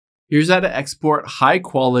Here's how to export high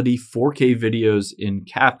quality 4K videos in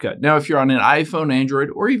CapCut. Now, if you're on an iPhone, Android,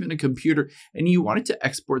 or even a computer, and you wanted to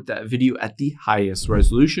export that video at the highest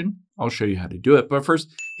resolution, I'll show you how to do it. But first,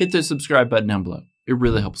 hit the subscribe button down below. It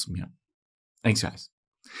really helps me out. Thanks, guys.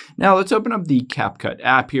 Now let's open up the CapCut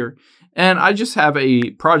app here. And I just have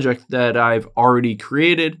a project that I've already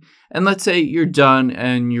created. And let's say you're done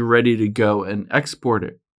and you're ready to go and export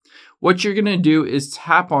it. What you're going to do is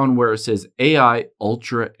tap on where it says AI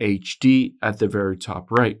Ultra HD at the very top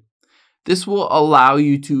right. This will allow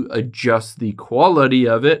you to adjust the quality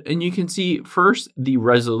of it. And you can see first the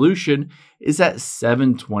resolution is at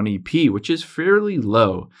 720p, which is fairly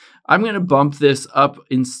low. I'm going to bump this up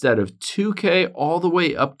instead of 2K all the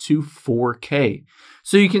way up to 4K.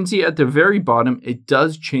 So you can see at the very bottom, it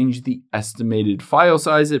does change the estimated file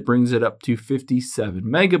size. It brings it up to 57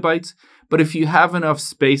 megabytes. But if you have enough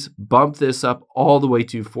space, bump this up all the way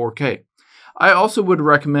to 4K. I also would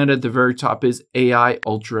recommend at the very top is AI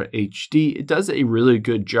Ultra HD. It does a really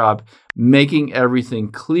good job making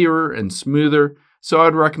everything clearer and smoother. So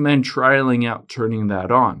I'd recommend trialing out turning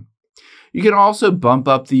that on. You can also bump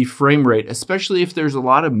up the frame rate, especially if there's a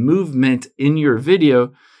lot of movement in your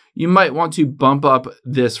video. You might want to bump up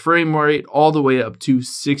this frame rate all the way up to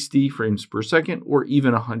 60 frames per second or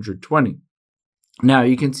even 120. Now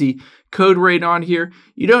you can see code rate on here.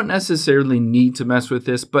 You don't necessarily need to mess with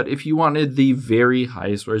this, but if you wanted the very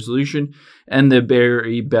highest resolution and the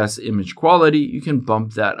very best image quality, you can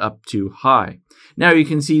bump that up to high. Now you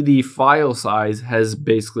can see the file size has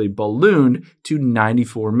basically ballooned to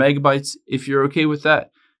 94 megabytes. If you're okay with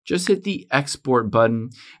that, just hit the export button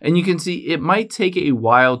and you can see it might take a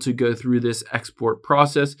while to go through this export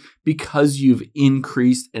process because you've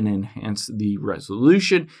increased and enhanced the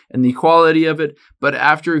resolution and the quality of it. But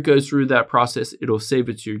after it goes through that process, it'll save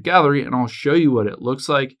it to your gallery and I'll show you what it looks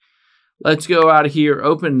like. Let's go out of here,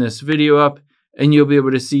 open this video up, and you'll be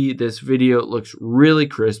able to see this video looks really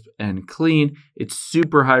crisp and clean. It's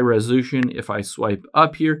super high resolution. If I swipe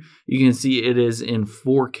up here, you can see it is in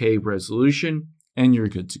 4K resolution. And you're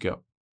good to go.